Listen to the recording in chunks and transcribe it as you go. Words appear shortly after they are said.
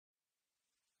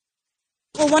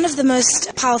Well, one of the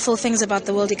most powerful things about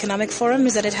the World Economic Forum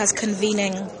is that it has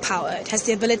convening power. It has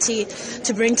the ability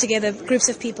to bring together groups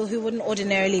of people who wouldn't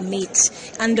ordinarily meet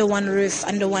under one roof,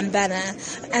 under one banner.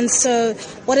 And so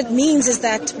what it means is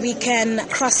that we can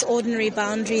cross ordinary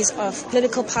boundaries of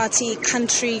political party,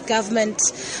 country, government,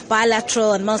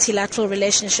 bilateral and multilateral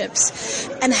relationships,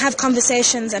 and have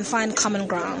conversations and find common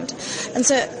ground. And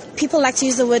so people like to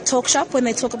use the word talk shop when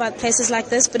they talk about places like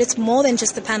this, but it's more than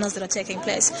just the panels that are taking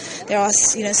place. There are,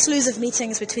 slews of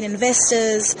meetings between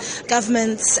investors,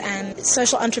 governments, and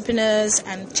social entrepreneurs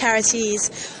and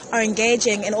charities are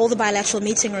engaging in all the bilateral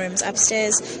meeting rooms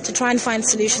upstairs to try and find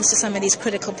solutions to some of these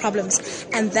critical problems.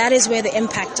 And that is where the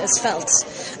impact is felt.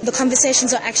 The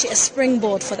conversations are actually a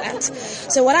springboard for that.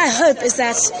 So what I hope is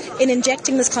that in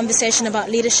injecting this conversation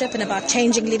about leadership and about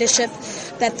changing leadership,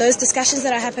 that those discussions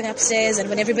that are happening upstairs and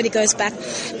when everybody goes back,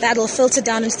 that'll filter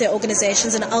down into their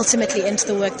organizations and ultimately into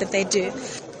the work that they do.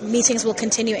 Meetings will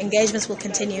continue, engagements will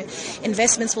continue,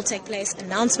 investments will take place,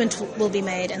 announcements will be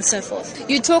made, and so forth.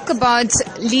 You talk about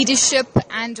leadership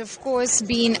and, of course,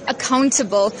 being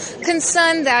accountable.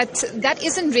 Concerned that that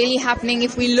isn't really happening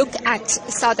if we look at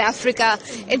South Africa.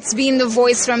 It's been the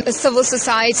voice from civil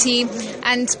society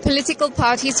and political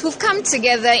parties who've come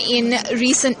together in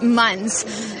recent months.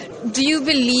 Do you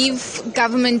believe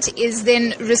government is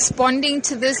then responding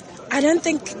to this? I don't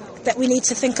think that we need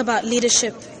to think about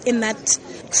leadership in that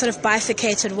sort of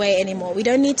bifurcated way anymore. We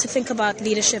don't need to think about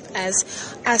leadership as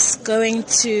us going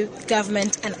to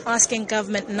government and asking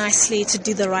government nicely to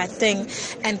do the right thing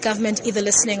and government either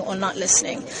listening or not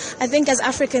listening. I think as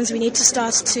Africans we need to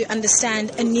start to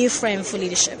understand a new frame for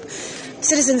leadership.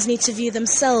 Citizens need to view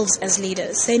themselves as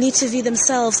leaders. They need to view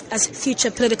themselves as future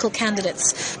political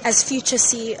candidates, as future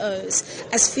CEOs,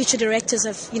 as future directors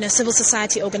of, civil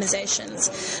society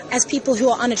organizations, as people who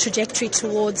are on a trajectory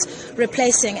towards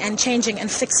replacing and changing and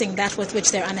fixing that with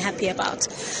which they're unhappy about.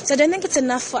 So I don't think it's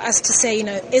enough for us to say,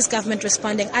 is government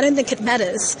responding? I don't think it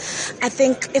matters. I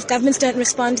think if governments don't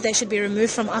respond, they should be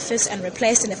removed from office and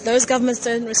replaced. And if those governments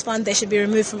don't respond, they should be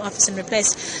removed from office and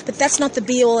replaced. But that's not the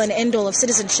be-all and end-all of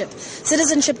citizenship.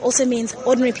 Citizenship also means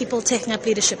ordinary people taking up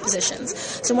leadership positions.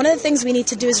 So one of the things we need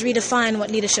to do is redefine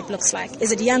what leadership looks like.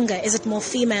 Is it younger? Is it more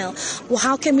female? Well,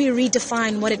 how can we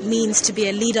redefine what it means to be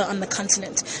a leader on the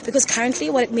continent? Because currently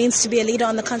what it means to be a leader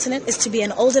on the continent is to be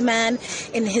an older man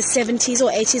in his 70s or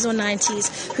 80s or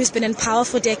 90s who's been in power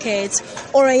for decades,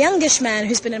 or a youngish man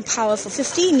who's been in power for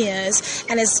 15 years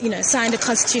and has, signed a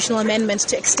constitutional amendment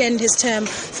to extend his term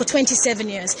for 27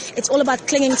 years. It's all about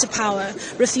clinging to power,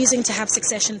 refusing to have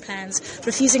succession plans,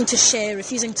 refusing to share,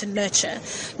 refusing to nurture.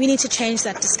 We need to change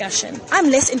that discussion.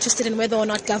 I'm less interested in whether or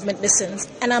not government listens,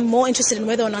 and I'm more interested in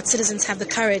whether or not citizens have the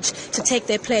courage to take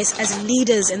their place as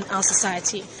leaders in our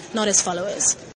society, not as followers.